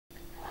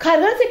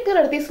Kharghar sector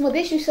 38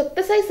 मध्ये श्री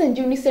सत्यसाई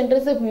संजीवनी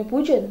सेंटरचे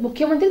भूमिपूजन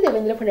मुख्यमंत्री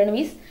देवेंद्र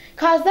फडणवीस,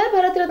 खासदार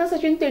भारतरत्न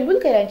सचिन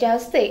तेंडुलकर यांच्या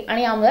हस्ते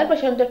आणि आमदार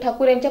प्रशांत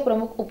ठाकूर यांच्या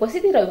प्रमुख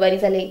उपस्थितीत रविवारी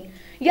झाले।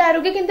 या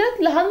आरोग्य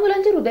केंद्रात लहान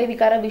मुलांच्या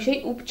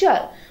हृदयविकाराविषयी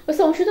उपचार व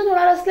संशोधन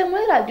होणार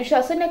असल्यामुळे राज्य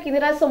शासन या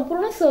केंद्राला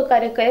संपूर्ण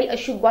सहकार्य करेल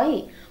अशी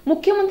ग्वाही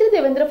मुख्यमंत्री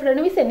देवेंद्र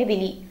फडणवीस यांनी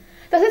दिली।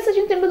 तसेच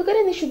सचिन तेंडुलकर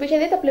यांनी शुभेच्छा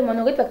देत आपले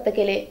मनोगत व्यक्त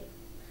केले।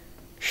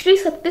 श्री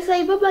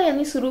सत्यसाई बाबा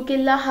यांनी सुरू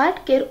केलेला हार्ट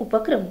केअर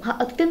उपक्रम हा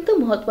अत्यंत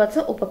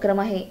महत्त्वाचा उपक्रम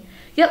आहे।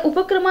 या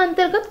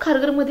उपक्रमांतर्गत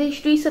खारघरमध्ये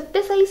श्री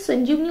सत्यसाई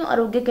संजीवनी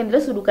आरोग्य केंद्र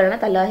सुरू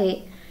करण्यात आले आहे।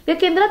 या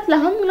केंद्रात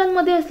लहान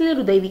मुलांमध्ये असलेले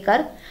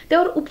हृदयविकार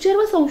त्यावर उपचार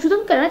व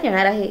संशोधन करण्यात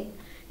येणार आहे।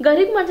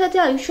 गरीब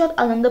माणसाच्या आयुष्यात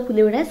आनंद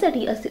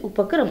फुलविण्यासाठी असे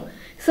उपक्रम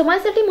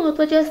समाजासाठी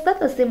महत्त्वाचे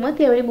असतात असे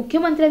मत यावेळी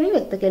मुख्यमंत्र्यांनी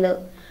व्यक्त केलं।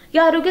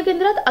 या आरोग्य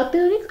केंद्रात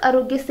अत्याधुनिक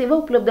आरोग्य सेवा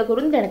उपलब्ध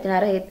करून देण्यात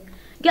येणार आहेत।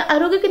 या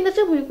आरोग्य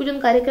केंद्राच्या भूमिपूजन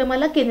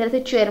कार्यक्रमाला केंद्राचे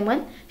चेअरमन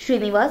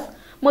श्रीनिवास,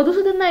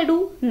 मधुसूदन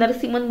नायडू,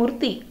 नरसिंहन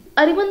मूर्ती,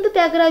 अरमन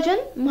त्यागराजन,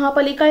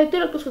 महापालिका आयुक्त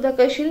डॉ.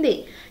 सुधाकर शिंदे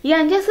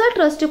यांच्यासह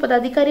ट्रस्टचे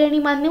पदाधिकारी आणि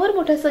मान्यवर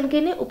मोठ्या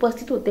संख्येने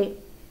उपस्थित होते।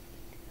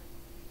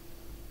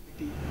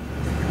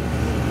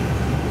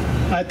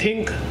 I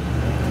think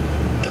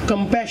the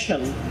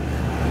compassion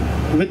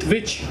with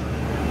which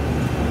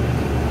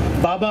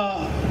Baba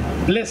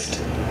blessed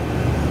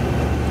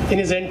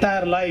in his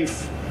entire life,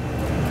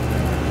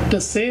 the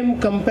same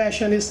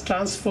compassion is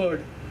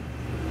transferred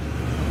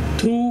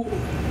through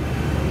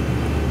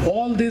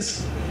all these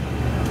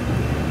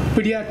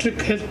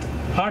pediatric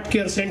heart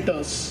care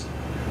centers,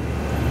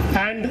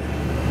 and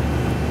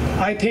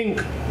I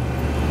think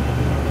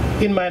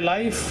in my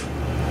life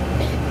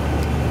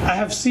I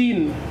have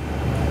seen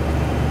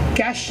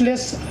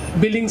cashless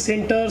billing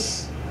centers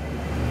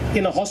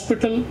in a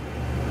hospital.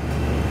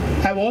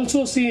 I have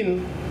also seen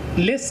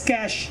less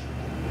cash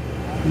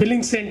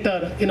billing center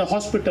in a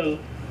hospital,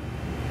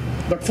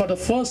 but for the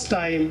first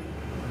time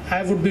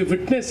I would be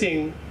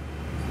witnessing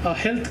a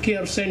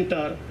healthcare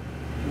center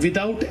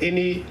without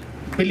any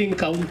billing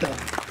counter.